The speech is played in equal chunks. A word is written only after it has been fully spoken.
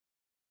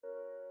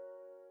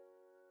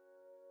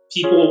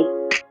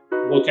People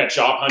look at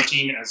job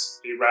hunting as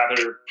a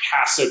rather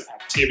passive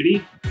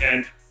activity,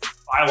 and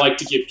I like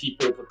to give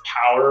people the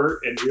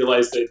power and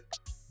realize that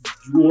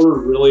you're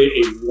really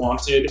a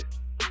wanted,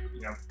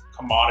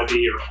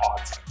 commodity or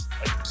object.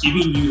 Like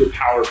giving you the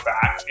power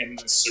back in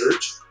the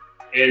search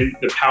and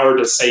the power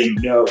to say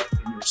no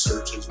in your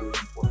search is really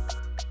important.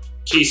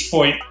 Case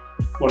point,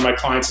 one of my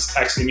clients is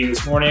texting me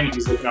this morning.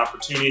 He's looking at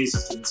opportunities,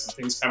 he's doing some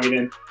things coming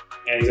in,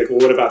 and he's like, well,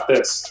 what about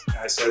this? And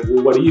I said,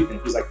 well, what do you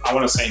think? He's like, I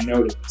want to say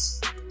no to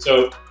this.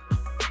 So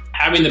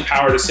having the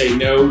power to say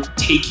no,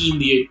 taking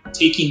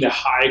the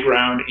high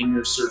ground in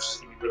your search is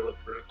going to be really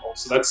critical.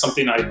 So that's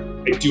something I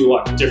do a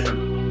lot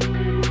differently.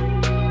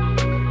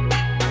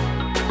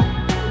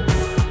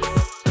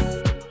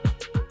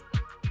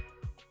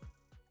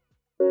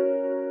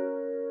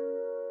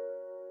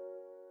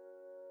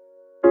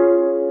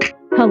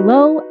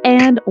 Hello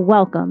and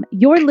welcome.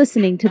 You're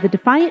listening to the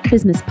Defiant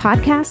Business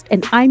Podcast,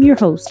 and I'm your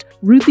host,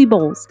 Ruthie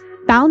Bowles,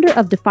 founder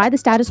of Defy the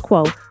Status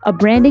Quo, a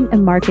branding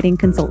and marketing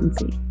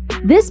consultancy.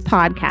 This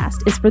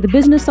podcast is for the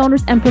business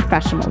owners and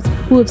professionals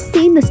who have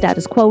seen the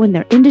status quo in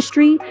their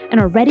industry and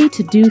are ready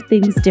to do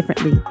things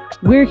differently.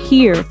 We're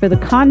here for the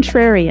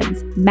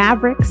contrarians,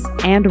 mavericks,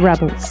 and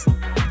rebels.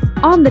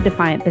 On the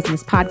Defiant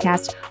Business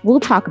Podcast, we'll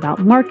talk about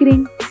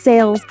marketing,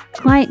 sales,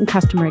 client and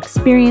customer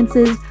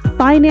experiences,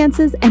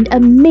 finances, and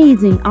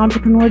amazing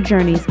entrepreneur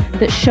journeys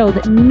that show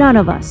that none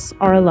of us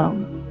are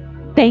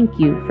alone. Thank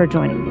you for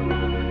joining me.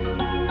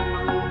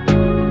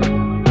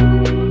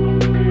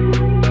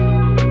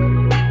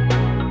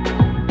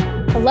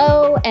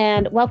 Hello,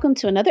 and welcome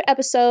to another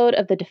episode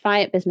of the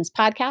Defiant Business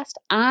Podcast.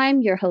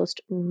 I'm your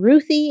host,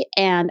 Ruthie,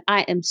 and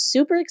I am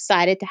super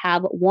excited to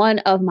have one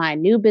of my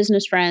new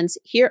business friends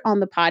here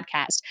on the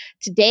podcast.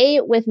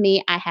 Today with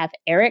me, I have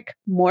Eric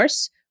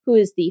Morse, who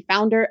is the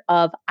founder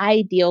of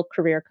Ideal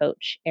Career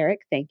Coach. Eric,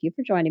 thank you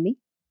for joining me.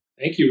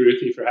 Thank you,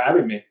 Ruthie, for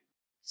having me.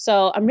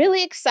 So I'm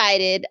really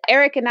excited.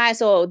 Eric and I,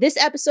 so this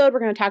episode, we're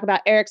going to talk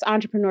about Eric's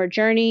entrepreneur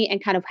journey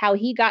and kind of how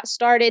he got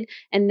started.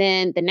 And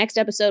then the next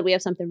episode, we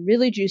have something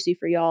really juicy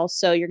for y'all.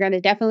 So you're going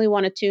to definitely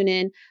want to tune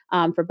in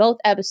for both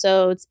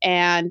episodes,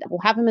 and we'll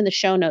have them in the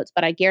show notes.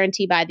 But I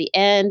guarantee by the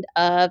end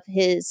of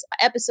his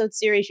episode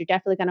series, you're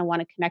definitely going to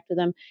want to connect with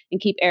him and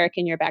keep Eric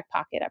in your back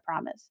pocket, I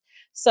promise.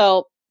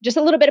 So just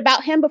a little bit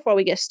about him before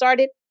we get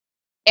started.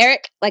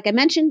 Eric, like I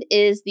mentioned,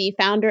 is the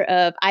founder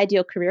of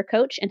Ideal Career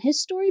Coach, and his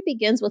story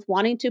begins with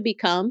wanting to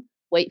become,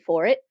 wait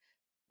for it,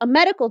 a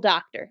medical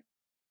doctor.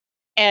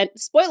 And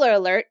spoiler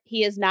alert,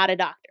 he is not a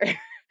doctor,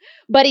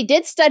 but he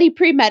did study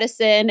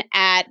pre-medicine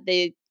at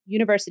the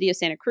University of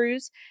Santa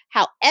Cruz.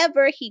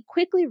 However, he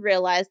quickly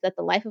realized that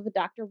the life of a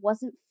doctor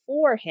wasn't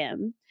for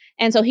him.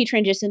 And so he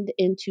transitioned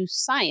into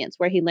science,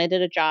 where he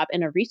landed a job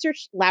in a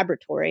research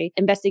laboratory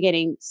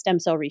investigating stem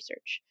cell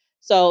research.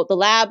 So the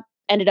lab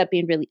ended up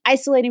being really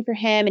isolating for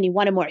him, and he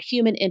wanted more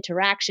human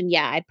interaction.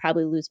 Yeah, I'd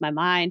probably lose my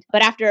mind.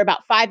 But after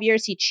about 5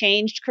 years, he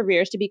changed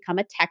careers to become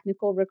a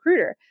technical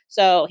recruiter.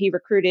 So he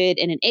recruited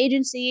in an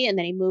agency, and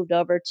then he moved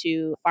over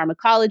to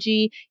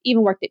pharmacology,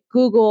 even worked at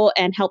Google,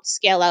 and helped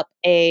scale up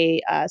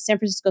a San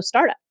Francisco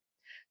startup.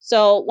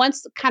 So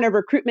once kind of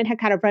recruitment had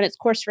kind of run its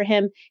course for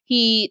him,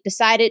 he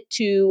decided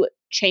to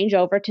change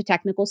over to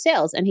technical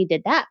sales. And he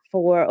did that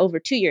for over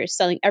 2 years,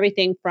 selling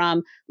everything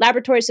from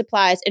laboratory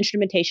supplies,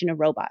 instrumentation, and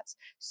robots.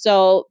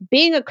 So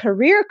being a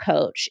career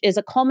coach is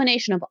a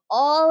culmination of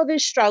all of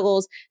his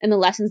struggles and the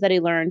lessons that he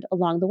learned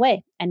along the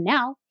way. And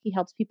now he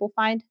helps people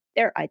find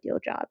their ideal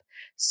job.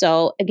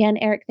 So again,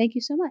 Eric, thank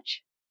you so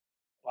much.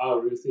 Wow,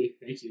 Ruthie,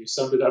 thank you. You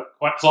summed it up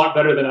quite a lot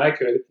better than I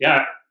could.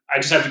 Yeah, I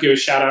just have to give a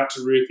shout out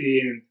to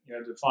Ruthie and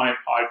Defiant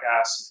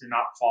Podcast. If you're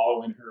not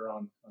following her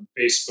on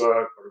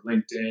Facebook or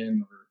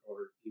LinkedIn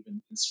or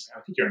even Instagram,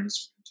 I think you're on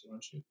Instagram too,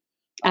 aren't you?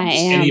 I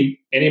am.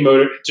 Any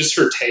motive, just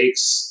her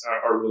takes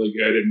are really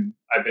good, and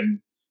I've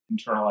been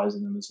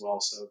internalizing them as well.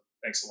 So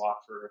thanks a lot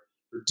for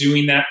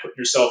doing that, putting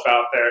yourself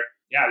out there.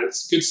 Yeah,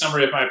 that's a good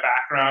summary of my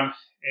background,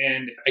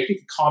 and I think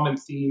a common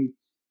theme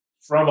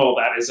from all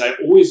that is I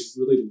always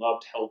really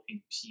loved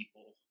helping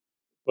people,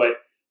 but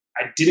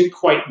I didn't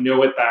quite know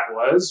what that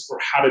was or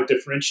how to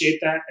differentiate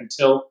that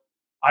until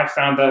I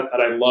found out that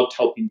I loved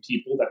helping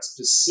people that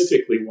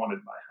specifically wanted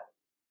my help.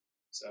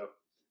 So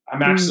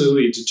I'm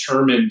absolutely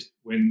determined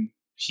when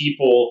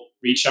people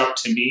reach out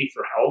to me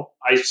for help,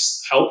 I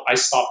stop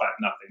at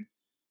nothing.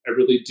 I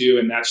really do.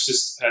 And that's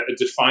just a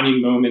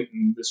defining moment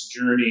in this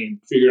journey and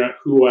figuring out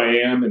who I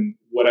am and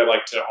what I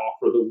like to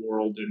offer the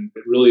world. And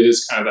it really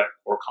is kind of that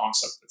core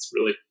concept that's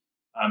really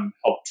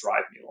helped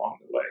drive me along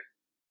the way.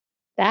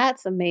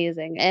 That's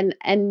amazing.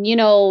 And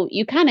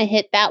you kind of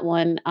hit that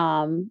one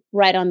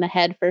right on the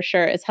head for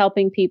sure, is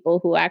helping people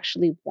who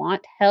actually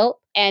want help.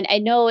 And I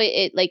know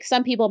it like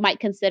some people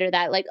might consider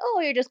that like, oh,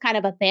 you're just kind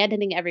of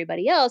abandoning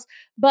everybody else.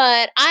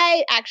 But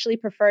I actually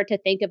prefer to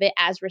think of it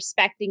as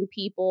respecting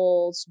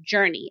people's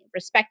journey,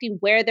 respecting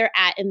where they're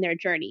at in their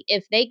journey.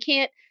 If they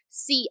can't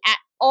see at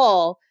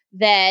all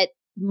that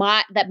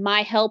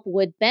my help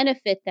would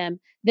benefit them,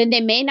 then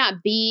they may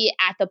not be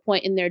at the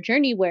point in their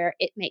journey where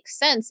it makes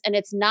sense. And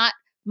it's not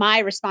my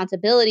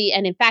responsibility.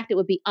 And in fact, it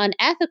would be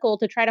unethical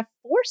to try to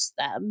force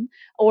them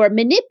or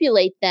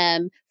manipulate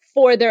them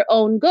for their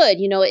own good.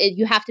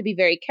 You have to be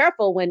very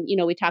careful when,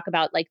 we talk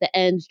about like the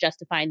ends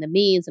justifying the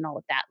means and all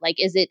of that.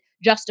 Like, is it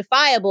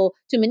justifiable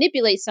to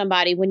manipulate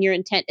somebody when your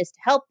intent is to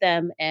help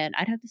them? And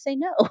I'd have to say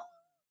no.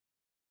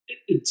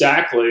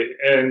 Exactly.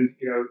 And,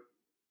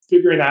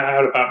 figuring that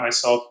out about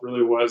myself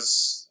really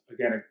was,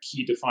 again, a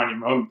key defining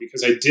moment,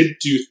 because I did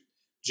do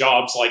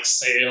jobs like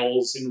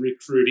sales and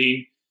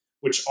recruiting,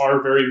 which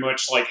are very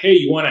much like, hey,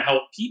 you want to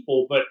help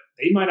people, but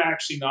they might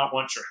actually not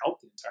want your help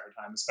the entire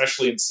time,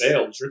 especially in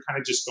sales. You're kind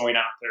of just going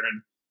out there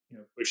and,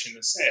 pushing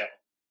the sale.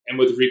 And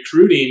with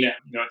recruiting,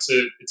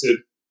 it's a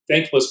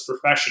thankless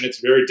profession.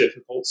 It's very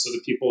difficult. So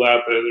the people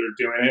out there that are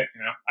doing it,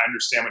 I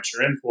understand what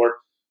you're in for.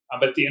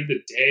 But at the end of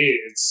the day,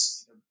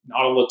 it's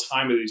not all the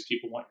time do these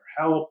people want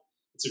your help.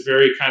 It's a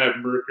very kind of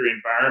murky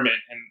environment.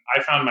 And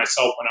I found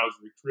myself when I was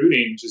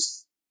recruiting,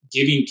 just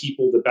giving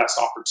people the best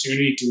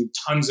opportunity, doing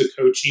tons of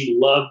coaching,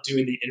 loved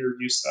doing the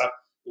interview stuff,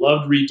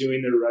 loved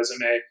redoing their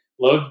resume,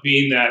 loved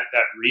being that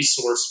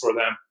resource for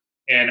them.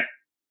 And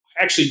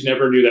I actually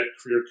never knew that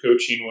career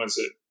coaching was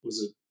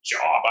a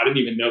job. I didn't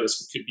even know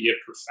this could be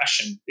a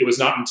profession. It was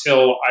not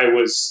until I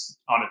was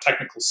on a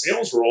technical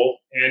sales role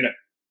and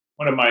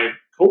one of my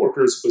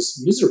coworkers was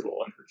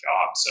miserable in her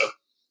job. So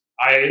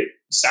I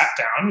sat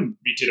down and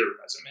redid her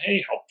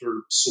resume, helped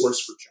her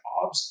source for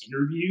jobs,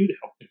 interviewed,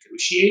 helped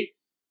negotiate.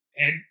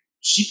 And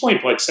she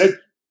point blank said,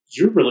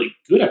 "You're really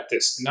good at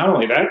this. And not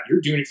only that, you're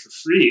doing it for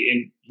free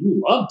and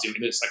you love doing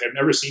this. Like, I've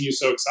never seen you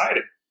so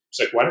excited."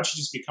 She's like, "Why don't you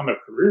just become a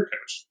career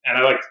coach?" And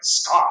I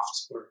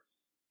scoffed, or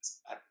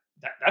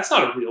that's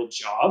not a real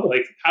job.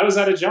 Like, how is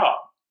that a job?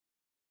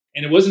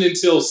 And it wasn't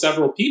until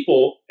several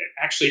people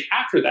actually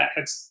after that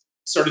had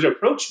started to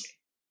approach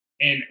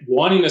me and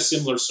wanting a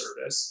similar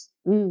service.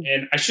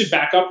 And I should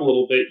back up a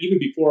little bit. Even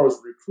before I was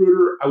a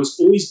recruiter, I was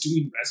always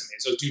doing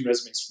resumes. I was doing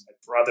resumes for my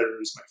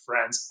brothers, my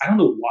friends. I don't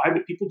know why,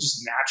 but people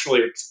just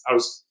naturally, I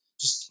was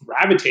just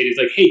gravitated.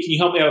 Like, "Hey, can you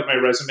help me out with my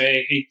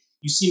resume? Hey,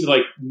 you seem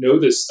to know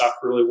this stuff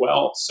really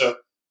well." So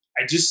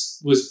I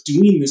just was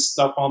doing this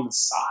stuff on the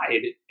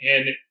side,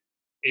 and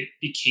it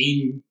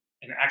became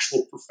an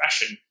actual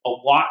profession. A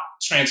lot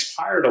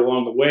transpired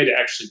along the way to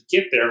actually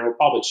get there. And we'll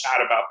probably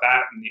chat about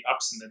that and the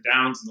ups and the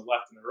downs and the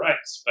left and the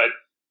rights. But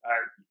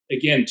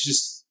again,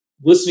 just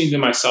listening to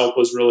myself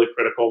was really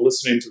critical.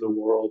 Listening to the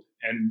world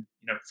and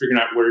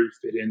figuring out where you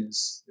fit in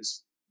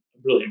is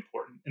really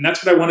important. And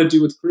that's what I want to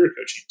do with career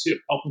coaching too,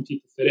 helping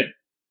people fit in.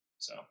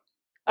 So.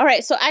 All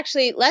right, so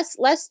actually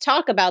let's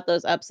talk about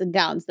those ups and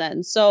downs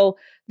then. So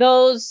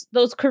those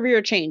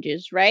career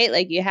changes, right?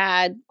 Like, you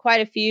had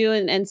quite a few,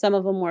 and some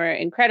of them were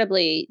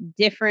incredibly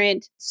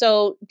different.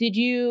 So did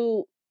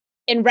you,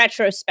 in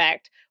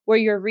retrospect, were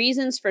your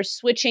reasons for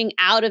switching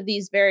out of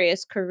these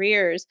various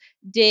careers,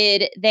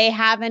 did they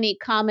have any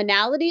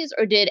commonalities,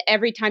 or did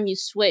every time you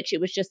switch it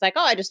was just like,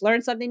 "Oh, I just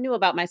learned something new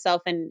about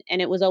myself," and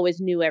it was always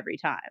new every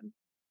time?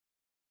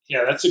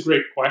 Yeah, that's a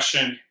great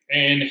question.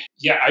 And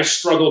yeah, I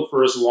struggled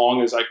for as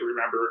long as I could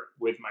remember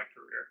with my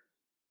career.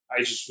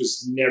 I just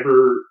was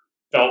never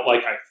felt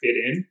like I fit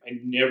in.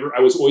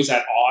 I was always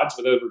at odds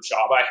with every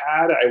job I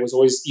had. I was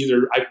always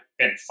I've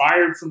been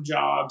fired from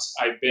jobs,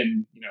 I've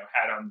been,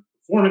 had on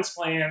performance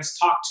plans,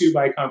 talked to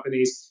by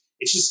companies.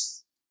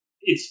 It's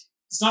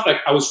not like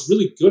I was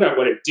really good at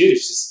what I did.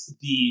 It's just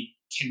the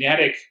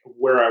kinetic of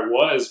where I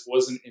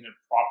wasn't in a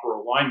proper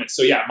alignment.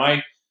 So yeah,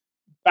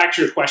 back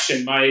to your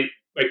question, my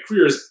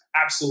career is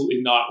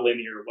absolutely not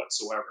linear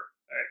whatsoever.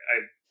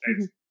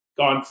 I've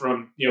gone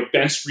from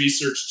bench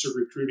research to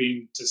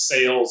recruiting to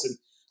sales, and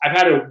I've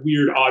had a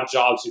weird odd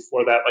jobs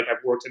before that. Like,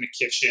 I've worked in a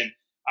kitchen,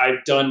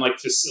 I've done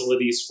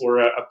facilities for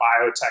a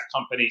biotech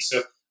company.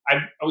 So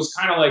I was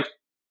kind of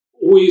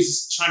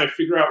always trying to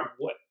figure out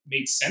what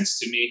made sense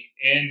to me,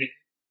 and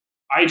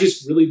I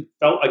just really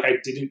felt like I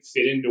didn't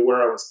fit into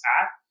where I was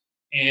at,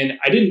 and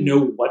I didn't know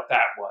what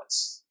that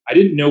was. I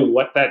didn't know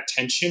what that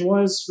tension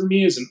was for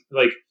me.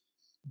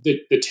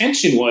 The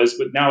tension was,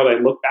 but now that I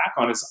look back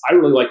on, is I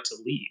really like to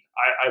lead.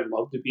 I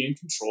love to be in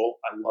control.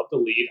 I love to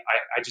lead.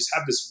 I just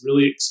have this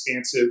really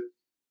expansive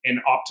and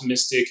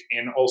optimistic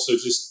and also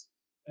just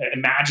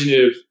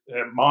imaginative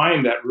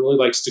mind that really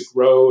likes to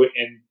grow.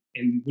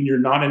 And when you're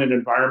not in an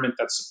environment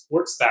that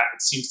supports that,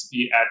 it seems to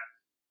be at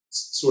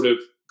sort of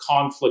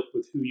conflict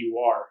with who you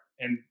are.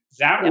 And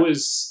that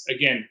was,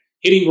 again,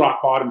 hitting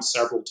rock bottom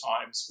several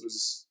times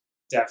was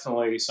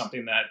definitely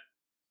something that,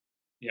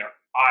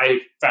 I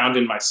found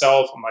in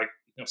myself. I'm like,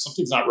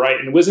 something's not right.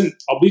 And it wasn't,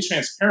 I'll be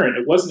transparent,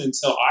 it wasn't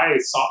until I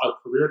saw a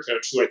career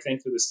coach who I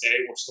think to this day,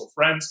 we're still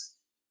friends,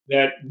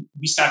 that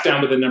we sat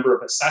down with a number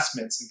of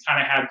assessments and kind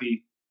of had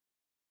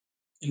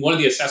in one of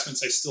the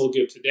assessments I still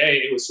give today,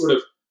 it was sort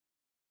of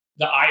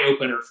the eye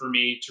opener for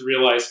me to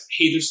realize,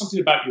 hey, there's something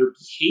about your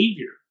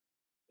behavior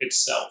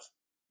itself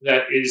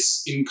that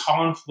is in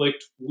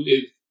conflict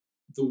with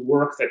the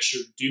work that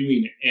you're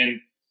doing. And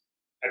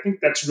I think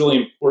that's really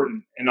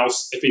important. And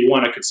also, if you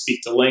want, I could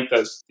speak to length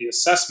of the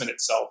assessment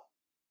itself.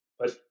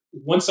 But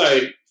once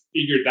I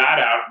figured that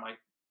out, I'm like,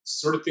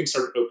 sort of things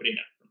started opening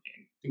up for me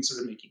and things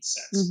started making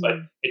sense. But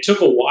Mm-hmm. it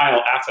took a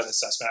while after the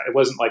assessment. It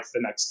wasn't like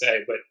the next day,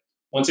 but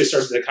once I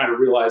started to kind of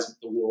realize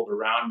the world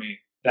around me,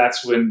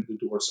 that's when the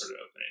door started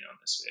opening on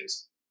this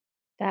phase.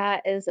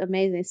 That is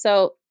amazing.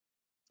 So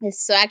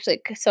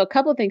a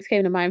couple of things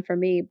came to mind for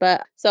me,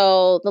 but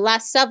so the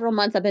last several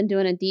months I've been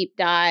doing a deep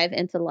dive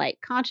into like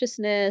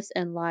consciousness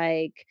and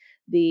like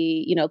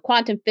the,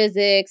 quantum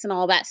physics and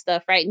all that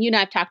stuff, right? And you and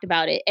I've talked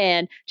about it.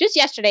 And just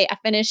yesterday I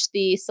finished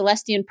the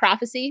Celestine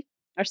Prophecy.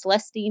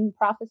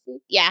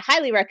 Yeah, I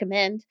highly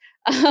recommend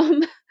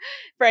um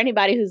for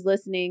anybody who's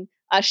listening.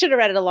 I should have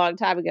read it a long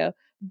time ago.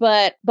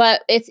 But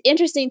it's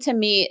interesting to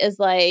me is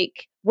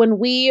like when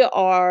we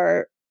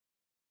are,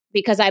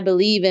 because I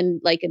believe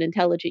in like an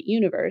intelligent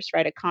universe,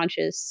 right? A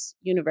conscious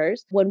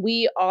universe. When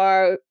we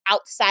are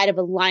outside of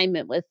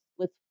alignment with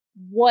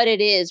what it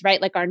is,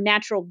 right? Like our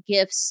natural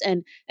gifts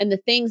and the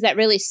things that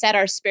really set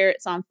our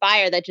spirits on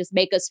fire that just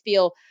make us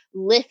feel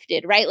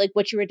lifted, right? Like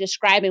what you were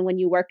describing when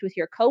you worked with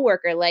your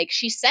coworker, like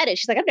she said it.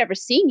 She's like, I've never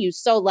seen you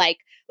so like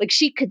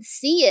she could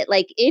see it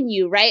like in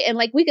you, right? And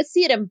like we could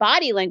see it in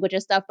body language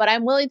and stuff, but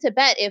I'm willing to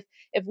bet if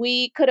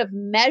we could have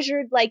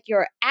measured like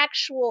your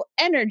actual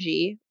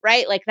energy,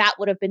 right? Like that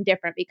would have been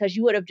different because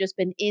you would have just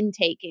been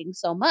intaking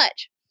so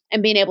much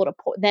and being able to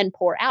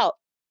pour out.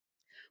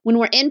 When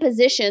we're in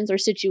positions or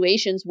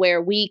situations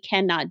where we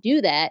cannot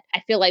do that, I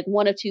feel like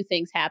one of two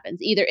things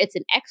happens. Either it's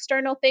an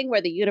external thing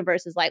where the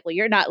universe is like, well,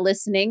 you're not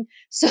listening.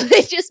 So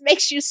it just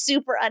makes you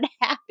super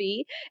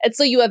unhappy. And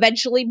so you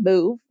eventually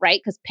move,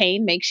 right? Because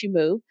pain makes you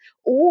move.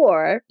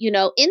 Or,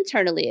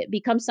 internally, it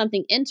becomes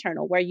something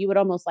internal where you would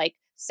almost like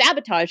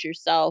sabotage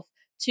yourself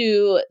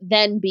to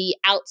then be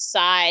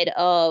outside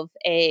of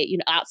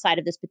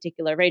this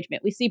particular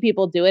arrangement. We see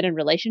people do it in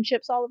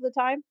relationships all of the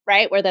time,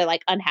 right? Where they're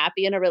like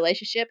unhappy in a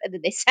relationship and then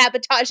they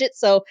sabotage it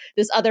so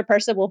this other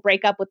person will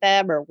break up with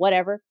them or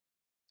whatever.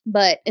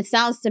 But it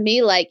sounds to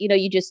me like,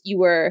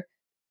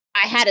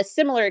 I had a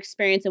similar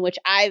experience in which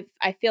I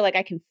feel like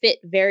I can fit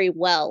very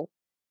well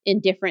in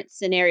different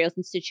scenarios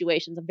and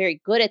situations. I'm very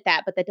good at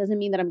that, but that doesn't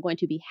mean that I'm going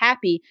to be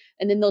happy.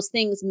 And then those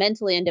things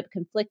mentally end up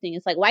conflicting.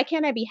 It's like, why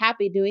can't I be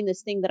happy doing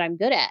this thing that I'm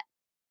good at?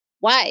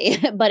 Why?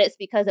 But it's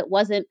because it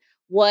wasn't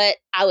what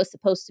I was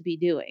supposed to be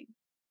doing.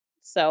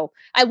 So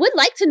I would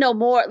like to know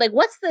more. Like,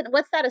 what's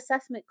that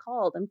assessment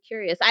called? I'm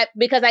curious.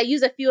 Because I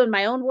use a few in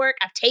my own work.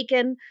 I've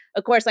taken,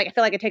 of course, like I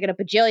feel like I've taken a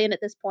bajillion at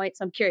this point.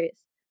 So I'm curious.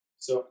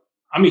 So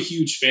I'm a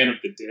huge fan of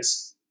the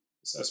DISC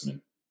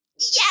assessment.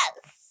 Yes.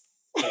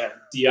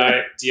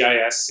 Yeah,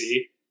 DISC.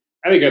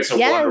 I think that's a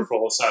Yes.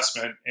 wonderful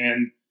assessment.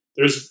 And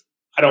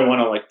I don't want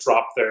to like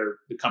drop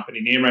the company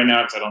name right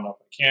now because I don't know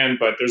if I can,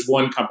 but there's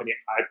one company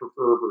I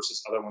prefer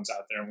versus other ones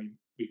out there, and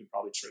we can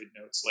probably trade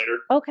notes later.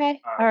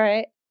 Okay. All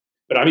right.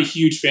 But I'm a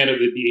huge fan of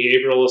the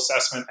behavioral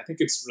assessment. I think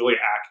it's really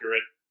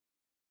accurate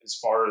as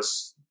far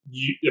as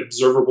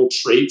observable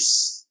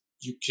traits.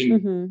 You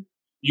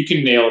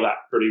can nail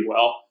that pretty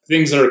well.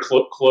 Things that are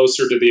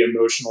closer to the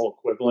emotional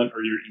equivalent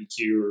or your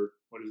EQ or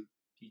what is it?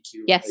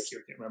 EQ yes. or IQ,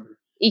 I can't remember.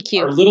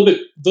 EQ Are a little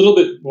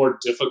bit more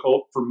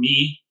difficult for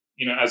me,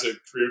 as a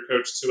career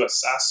coach to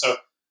assess. So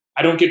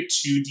I don't get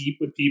too deep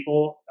with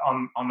people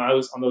on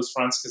those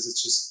fronts because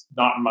it's just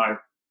not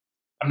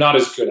I'm not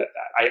as good at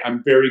that.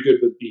 I'm very good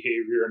with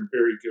behavior and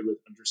very good with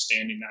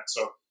understanding that.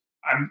 So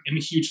I'm a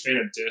huge fan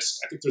of DISC.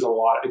 I think there's a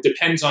lot. It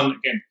depends on,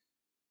 again,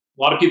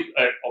 a lot of people.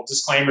 I'll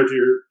disclaimer to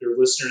your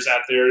listeners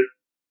out there.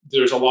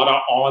 There's a lot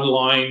of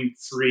online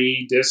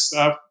free DISC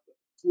stuff.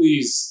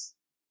 Please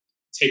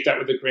take that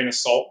with a grain of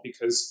salt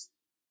because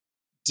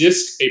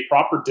a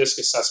proper DISC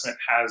assessment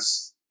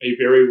has a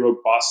very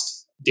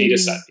robust data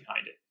set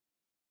behind it.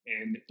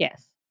 And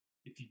yes.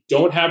 if you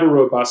don't have a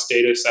robust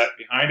data set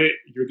behind it,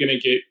 you're going to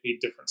get a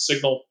different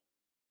signal,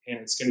 and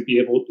it's going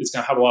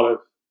to have a lot of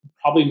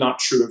probably not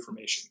true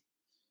information.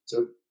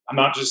 So I'm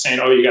not just saying,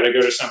 you got to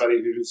go to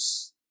somebody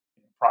who's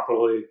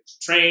properly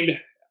trained.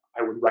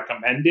 I would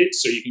recommend it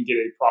so you can get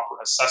a proper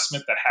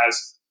assessment that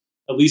has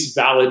at least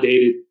a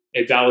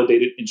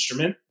validated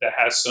instrument that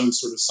has some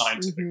sort of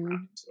scientific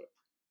grounding to it.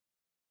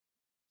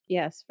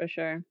 Yes, for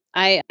sure.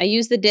 I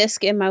use the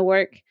DISC in my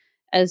work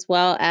as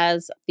well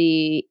as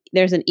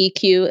there's an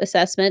EQ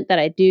assessment that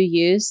I do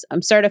use.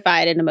 I'm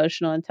certified in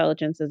emotional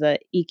intelligence as a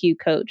EQ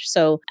coach.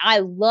 So I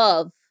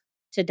love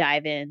to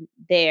dive in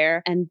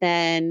there. And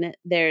then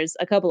there's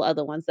a couple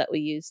other ones that we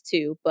use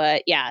too.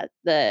 But yeah,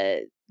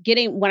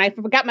 when I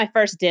got my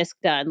first DISC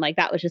done, like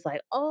that was just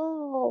like,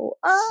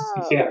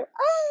 Yeah.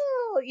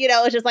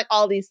 it's just like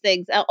all these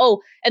things.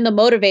 And the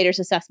motivators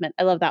assessment.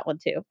 I love that one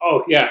too.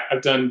 Oh yeah.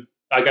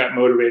 I got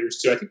motivators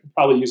too. I think we're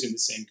probably using the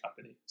same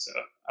company. So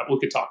we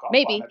could talk offline.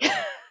 Maybe.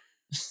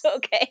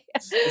 Okay.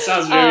 It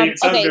sounds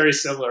very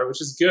similar,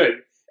 which is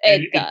good.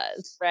 It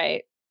does,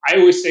 right? I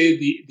always say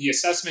the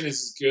assessment is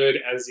as good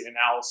as the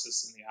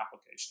analysis and the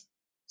application.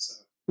 So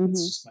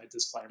that's just my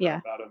disclaimer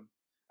about them.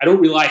 I don't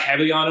rely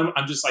heavily on them.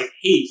 I'm just like,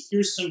 hey,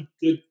 here's some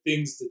good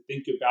things to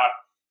think about.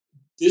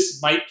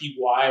 This might be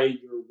why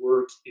your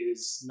work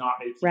is not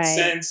making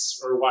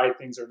sense or why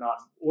things are not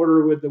in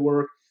order with the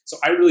work. So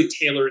I really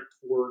tailor it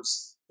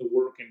towards the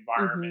work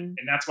environment. Mm-hmm.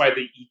 And that's why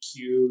the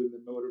EQ and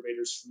the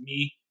motivators for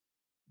me,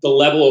 the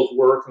level of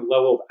work and the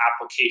level of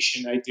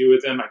application I do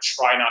with them, I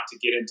try not to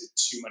get into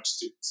too much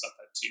stuff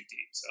that's too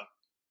deep. So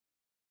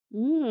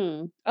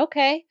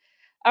Okay.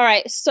 All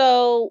right.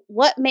 So,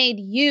 what made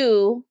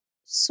you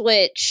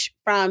switch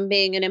from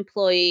being an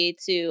employee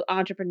to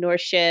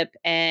entrepreneurship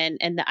and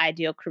the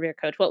ideal career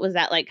coach? What was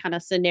that like kind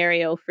of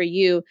scenario for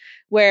you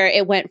where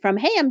it went from,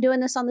 "Hey, I'm doing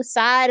this on the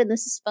side and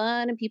this is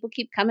fun and people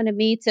keep coming to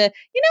me," to,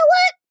 "You know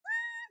what?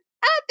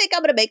 I think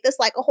I'm going to make this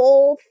like a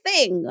whole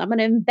thing. I'm going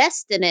to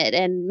invest in it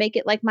and make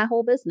it like my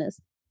whole business."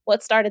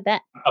 What started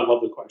that? I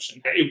love the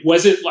question. It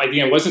wasn't like,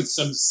 it wasn't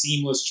some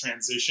seamless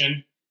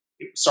transition.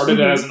 It started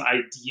as Mhm. an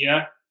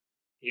idea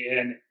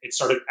and it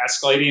started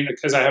escalating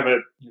because I have a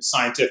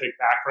scientific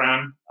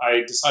background.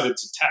 I decided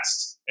to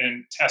test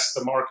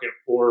the market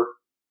for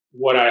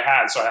what I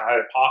had. So I had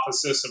a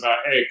hypothesis about,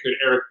 hey, could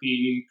Eric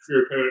be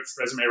career coach,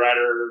 resume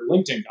writer,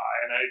 LinkedIn guy?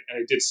 And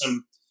I did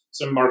some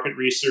market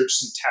research,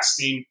 some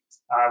testing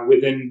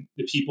within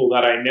the people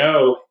that I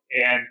know,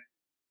 and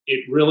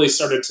it really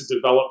started to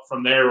develop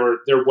from there. Where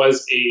there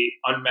was a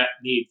unmet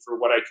need for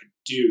what I could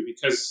do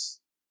because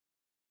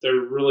there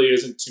really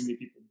isn't too many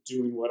people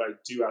doing what I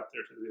do out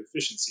there for the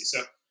efficiency.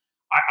 So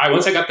I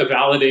once I got the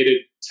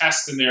validated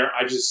test in there,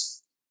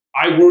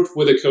 I worked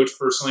with a coach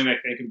personally, and I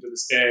thank him to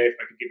this day. If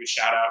I could give a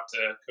shout out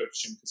to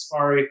Coach Jim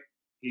Kaspari,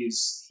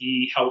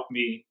 he helped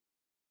me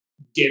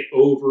get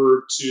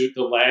over to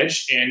the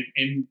ledge and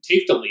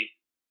take the leap.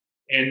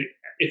 And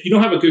if you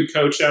don't have a good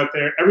coach out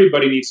there,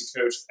 everybody needs a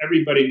coach.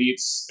 Everybody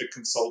needs a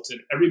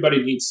consultant.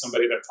 Everybody needs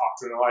somebody to talk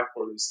to in their life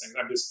for these things.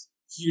 I'm just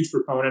a huge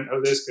proponent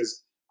of this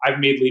because I've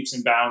made leaps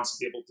and bounds to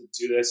be able to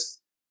do this.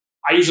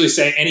 I usually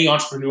say any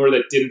entrepreneur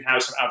that didn't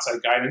have some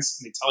outside guidance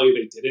and they tell you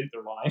they didn't,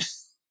 they're lying.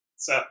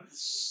 So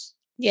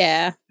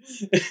Yeah.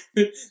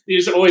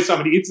 there's always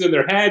somebody, it's in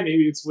their head.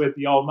 Maybe it's with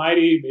the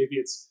Almighty. Maybe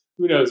it's,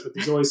 who knows, but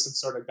there's always some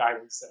sort of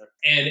guidance there.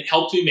 And it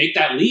helped me make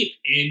that leap.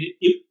 And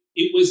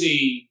it was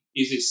a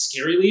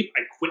scary leap.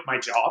 I quit my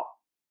job.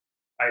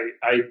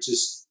 I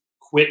just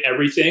quit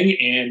everything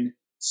and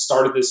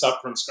started this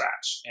up from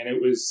scratch. And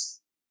it was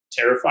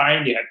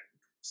terrifying yet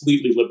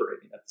completely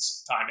liberating at the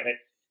same time. And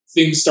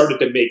things started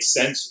to make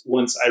sense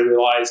once I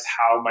realized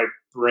how my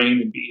brain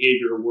and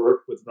behavior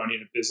worked with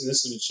running a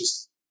business. And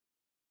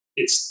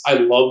I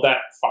love that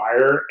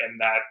fire and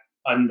that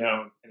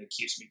unknown, and it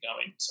keeps me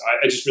going. So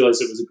I just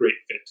realized it was a great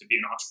fit to be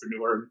an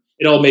entrepreneur.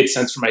 It all made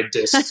sense for my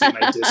disc too.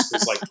 My disc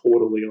was like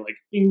totally like,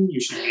 "Bing, you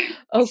should be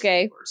an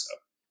Okay. entrepreneur." So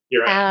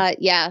here I am.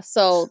 Yeah,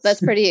 so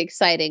that's pretty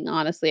exciting,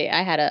 honestly.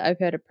 I've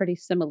had a pretty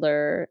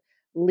similar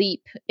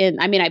leap in,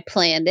 I mean, I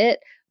planned it,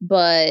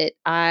 but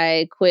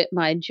I quit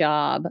my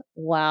job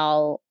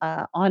while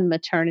on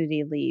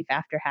maternity leave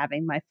after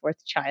having my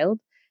fourth child.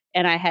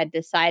 And I had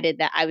decided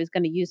that I was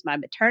going to use my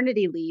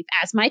maternity leave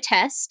as my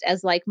test,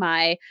 as like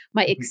my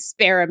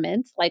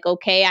experiment. Like,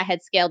 okay, I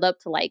had scaled up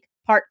to like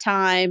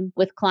part-time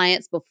with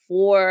clients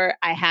before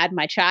I had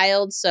my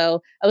child.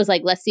 So I was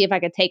like, let's see if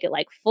I could take it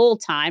like full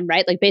time,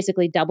 right? Like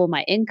basically double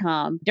my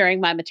income during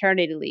my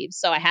maternity leave.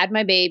 So I had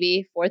my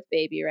baby, fourth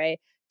baby, right?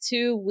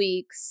 2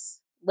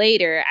 weeks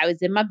later, I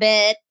was in my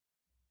bed,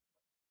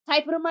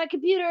 typing on my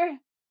computer,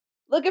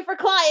 looking for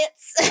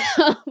clients.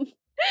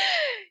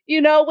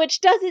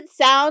 Which doesn't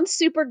sound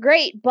super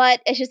great,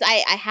 but it's just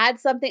I had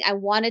something, I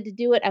wanted to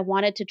do it, I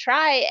wanted to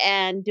try,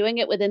 and doing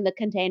it within the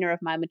container of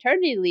my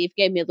maternity leave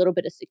gave me a little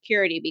bit of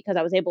security because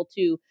I was able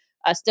to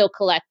still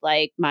collect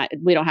like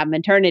we don't have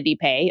maternity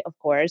pay, of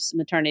course,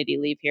 maternity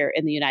leave here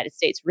in the United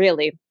States,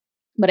 really.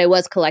 But I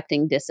was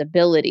collecting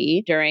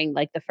disability during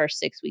like the first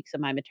 6 weeks of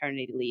my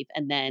maternity leave.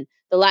 And then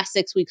the last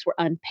 6 weeks were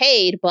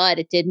unpaid, but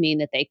it did mean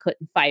that they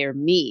couldn't fire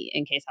me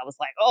in case I was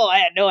like, oh, I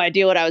had no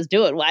idea what I was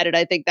doing. Why did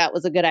I think that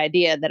was a good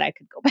idea that I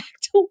could go back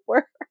to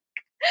work?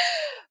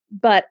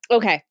 But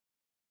okay.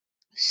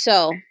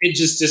 So It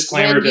just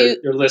disclaimer when to you,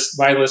 your list,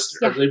 my list,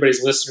 or yeah,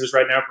 everybody's listeners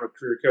right now from a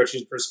career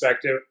coaching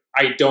perspective.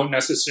 I don't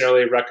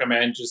necessarily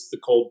recommend just the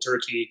cold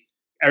turkey.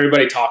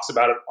 Everybody talks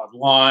about it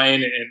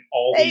online and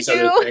all they these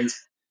other do.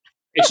 things.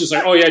 It's just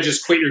like, oh yeah,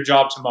 just quit your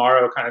job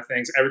tomorrow kind of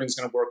things. Everything's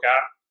going to work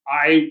out.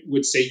 I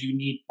would say you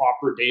need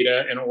proper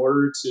data in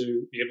order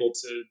to be able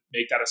to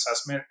make that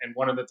assessment. And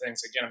one of the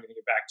things, again, I'm going to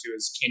get back to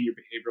is, can your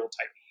behavioral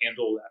type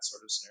handle that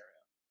sort of scenario?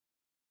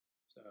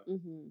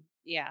 So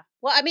Yeah.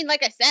 Well, I mean,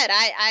 like I said,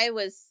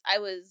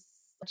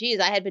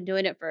 geez, I had been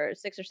doing it for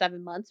 6 or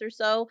 7 months or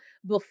so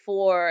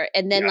before,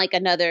 and then yeah, like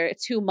another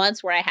 2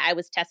 months where I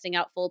was testing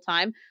out full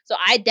time. So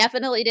I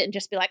definitely didn't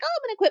just be like, oh,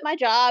 I'm going to quit my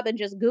job and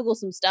just Google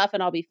some stuff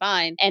and I'll be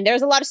fine. And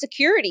there's a lot of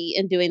security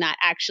in doing that.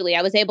 Actually,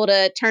 I was able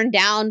to turn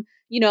down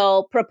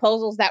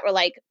proposals that were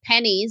like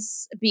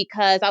pennies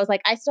because I was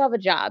like, I still have a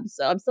job.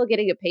 So I'm still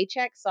getting a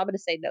paycheck. So I'm going to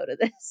say no to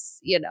this.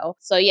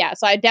 So yeah,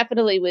 so I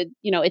definitely would,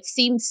 it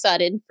seemed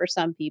sudden for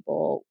some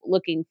people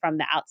looking from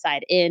the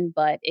outside in,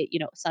 but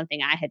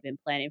something I had been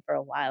planning for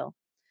a while.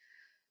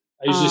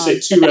 I usually say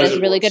But two that is a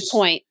really reservoirs. good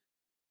point.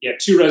 Yeah,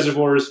 two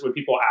reservoirs. When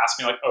people ask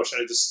me like, oh,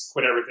 should I just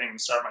quit everything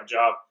and start my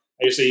job?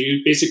 I just say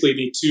you basically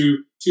need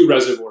two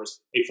reservoirs: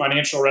 a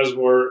financial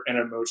reservoir and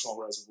an emotional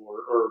reservoir,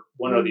 or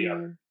one or the other.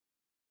 Mm.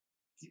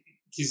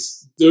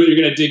 Though you're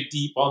going to dig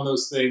deep on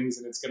those things,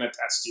 and it's going to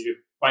test you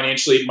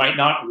financially. It might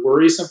not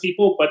worry some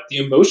people, but the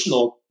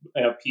emotional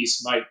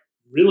piece might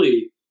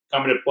really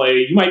come into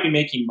play. You might be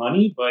making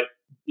money, but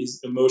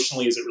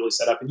emotionally is it really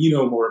set up? And you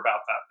know more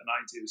about that than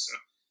I do. So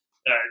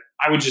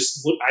I would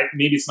just look.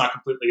 Maybe it's not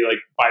completely like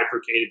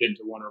bifurcated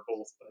into one or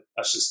both, but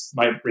that's just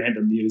my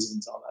random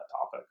musings on that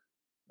topic.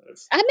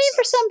 I mean,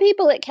 for some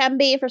people it can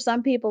be, for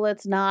some people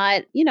it's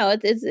not.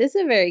 It's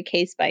a very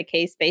case by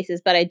case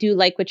basis. But I do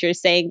like what you're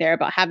saying there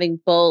about having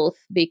both,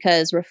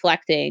 because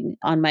reflecting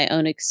on my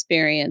own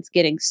experience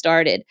getting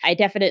started, I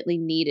definitely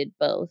needed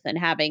both, and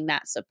having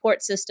that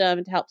support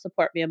system to help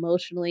support me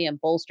emotionally and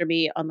bolster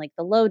me on like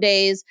the low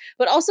days,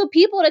 but also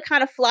people to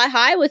kind of fly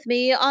high with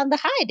me on the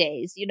high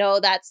days.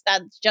 That's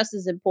just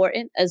as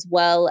important, as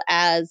well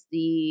as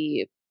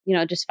the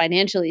just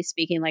financially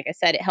speaking. Like I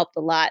said, it helped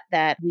a lot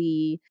that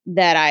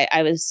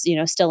I was,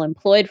 still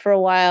employed for a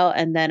while.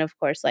 And then of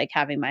course, like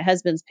having my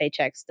husband's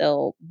paycheck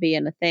still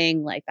being a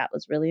thing, like that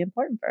was really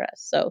important for us.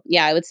 So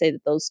yeah, I would say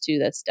that those two,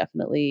 that's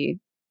definitely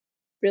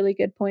really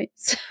good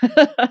points.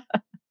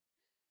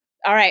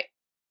 All right.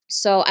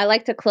 So I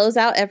like to close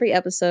out every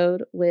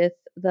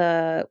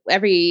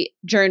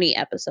journey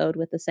episode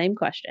with the same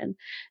question.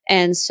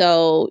 And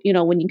so,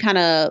 when you kind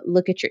of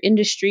look at your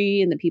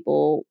industry and the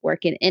people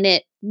working in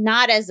it,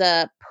 not as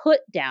a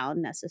put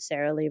down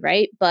necessarily,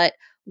 right? But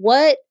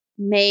what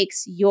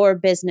makes your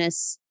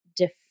business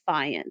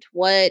defiant?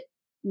 What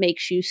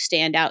makes you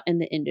stand out in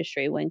the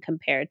industry when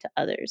compared to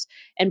others?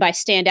 And by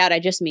stand out, I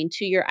just mean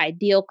to your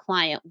ideal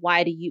client.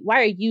 Why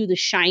are you the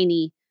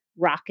shiny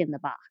rock in the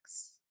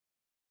box?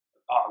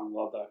 Oh, I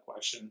love that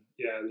question.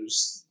 Yeah,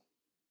 there's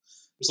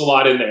a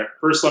lot in there.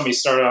 First, let me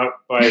start out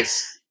by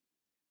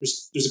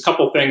there's a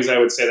couple things I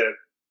would say that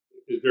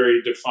is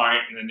very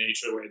defiant in the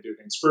nature of the way I do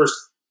things. First,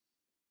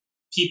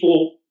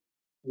 people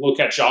look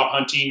at job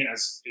hunting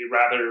as a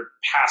rather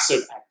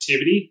passive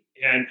activity,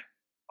 and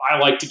I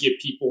like to give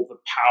people the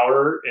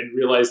power and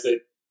realize that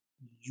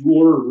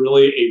you're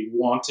really a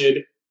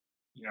wanted,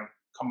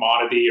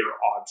 commodity or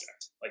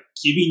object. Like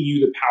giving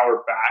you the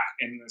power back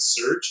in the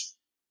search,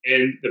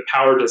 and the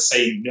power to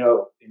say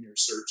no in your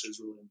search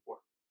is really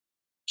important.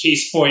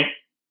 Case point,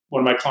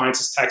 one of my clients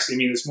is texting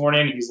me this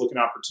morning. He's looking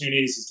at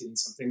opportunities. He's getting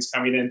some things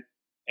coming in.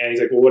 And he's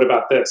like, well, what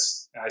about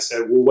this? And I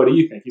said, well, what do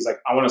you think? He's like,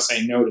 I want to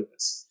say no to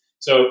this.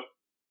 So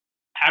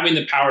having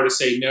the power to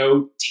say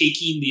no,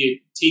 taking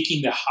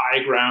the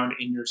high ground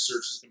in your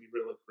search is going to be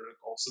really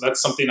critical. So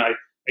that's something I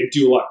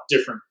do a lot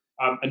different.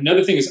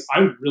 Another thing is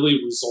I'm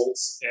really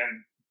results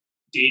and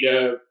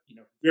data,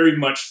 very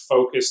much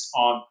focused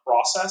on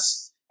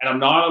process. And I'm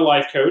not a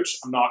life coach.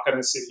 I'm not going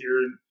to sit here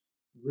and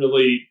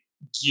really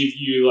give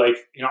you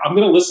I'm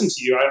going to listen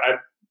to you.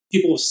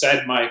 People have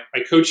said my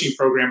coaching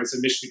program is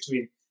a mix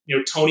between,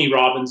 Tony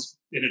Robbins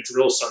and a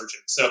drill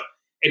sergeant. So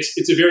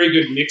it's a very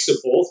good mix of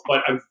both,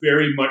 but I'm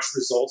very much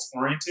results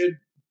oriented,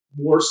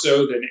 more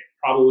so than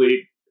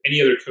probably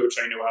any other coach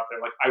I know out there.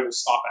 Like I will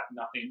stop at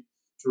nothing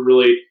to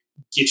really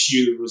get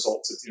you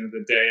results at the end of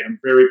the day. And I'm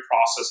very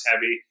process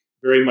heavy.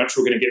 Very much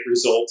we're going to get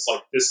results.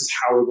 Like this is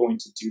how we're going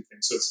to do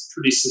things. So it's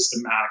pretty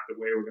systematic the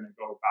way we're going to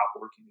go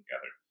about working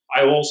together.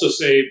 I will also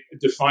say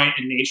defiant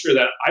in nature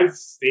that I've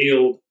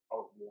failed a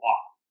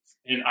lot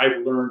and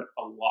I've learned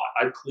a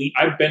lot.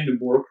 I've been to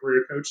more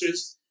career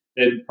coaches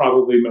than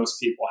probably most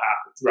people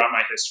have throughout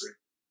my history.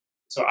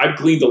 So I've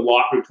gleaned a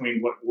lot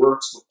between what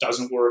works, what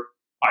doesn't work.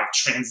 I've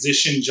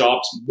transitioned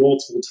jobs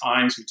multiple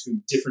times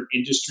between different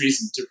industries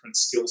and different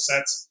skill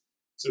sets.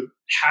 So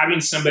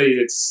having somebody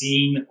that's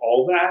seen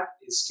all that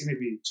is going to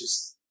be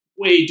just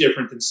way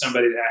different than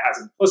somebody that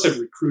hasn't. Plus, I've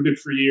recruited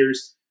for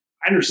years.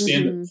 I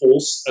understand the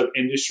pulse of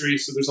industry.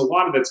 So there's a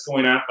lot of that's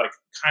going on, like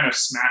kind of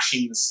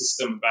smashing the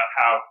system about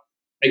how,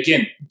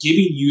 again,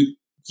 giving you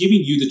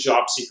the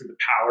job seeker the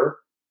power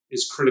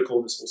is critical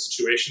in this whole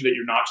situation, that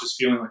you're not just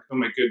feeling like, oh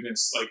my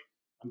goodness, like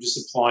I'm just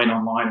applying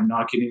online, I'm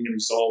not getting any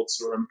results,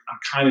 or I'm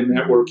kind of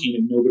networking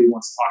and nobody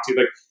wants to talk to you.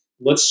 Like,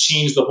 let's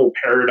change the whole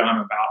paradigm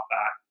about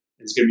that.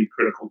 Is going to be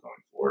critical going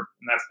forward.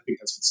 And I think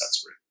that's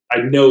what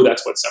I know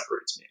that's what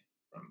separates me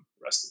from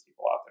the rest of the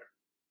people out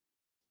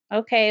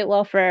there. Okay,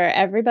 well, for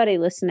everybody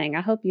listening,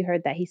 I hope you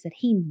heard that. He said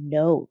he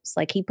knows.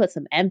 Like he put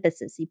some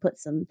emphasis, he put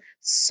some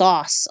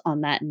sauce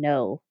on that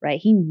no, right?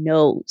 He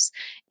knows.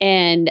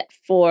 And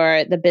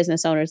for the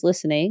business owners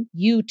listening,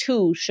 you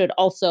too should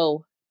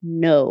also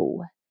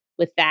know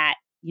with that,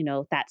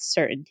 that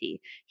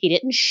certainty. He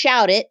didn't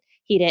shout it.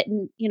 He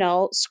didn't,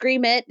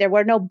 scream it. There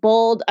were no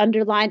bold,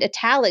 underlined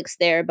italics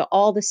there, but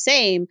all the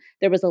same,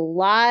 there was a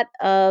lot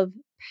of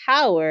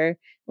power,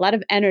 a lot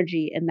of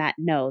energy in that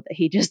no that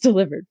he just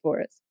delivered for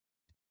us.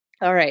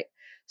 All right.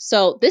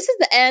 So this is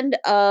the end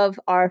of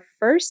our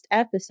first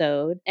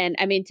episode. And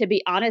I mean, to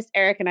be honest,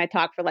 Eric and I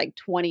talked for like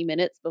 20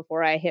 minutes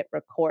before I hit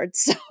record.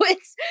 So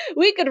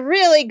we could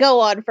really go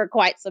on for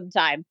quite some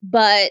time.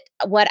 But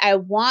what I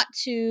want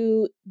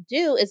to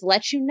do is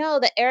let you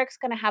know that Eric's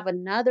going to have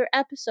another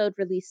episode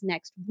released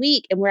next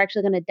week. And we're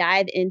actually going to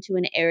dive into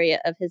an area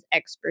of his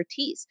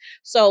expertise.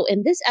 So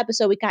in this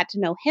episode, we got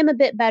to know him a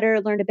bit better,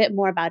 learned a bit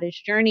more about his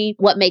journey,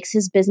 what makes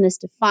his business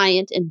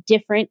defiant and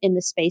different in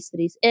the space that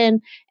he's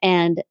in.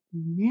 And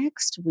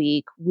next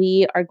week,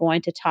 we are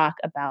going to talk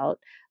about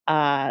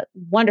a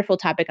wonderful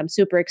topic. I'm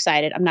super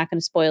excited. I'm not going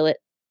to spoil it,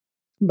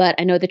 but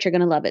I know that you're going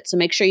to love it. So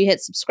make sure you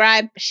hit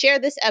subscribe, share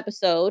this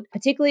episode,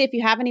 particularly if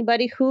you have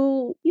anybody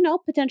who,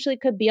 potentially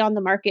could be on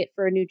the market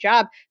for a new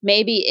job.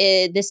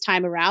 Maybe this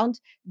time around,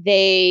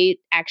 they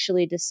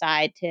actually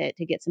decide to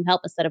get some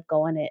help instead of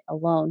going it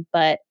alone.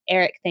 But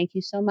Eric, thank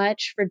you so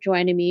much for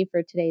joining me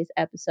for today's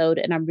episode.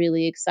 And I'm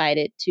really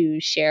excited to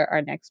share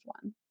our next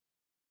one.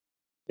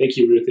 Thank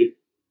you, Ruthie.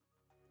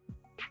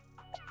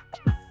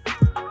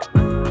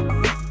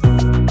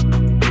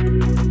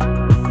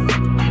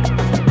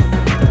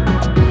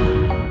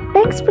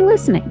 Thanks for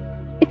listening.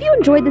 If you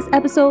enjoyed this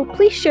episode,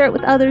 please share it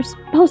with others,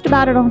 post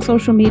about it on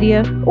social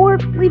media, or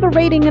leave a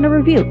rating and a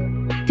review.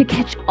 To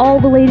catch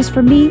all the latest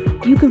from me,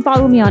 you can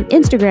follow me on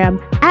Instagram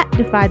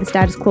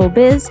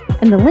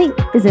 @DefyTheStatusQuoBiz, and the link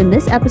is in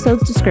this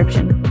episode's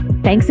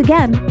description. Thanks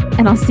again,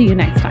 and I'll see you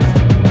next time.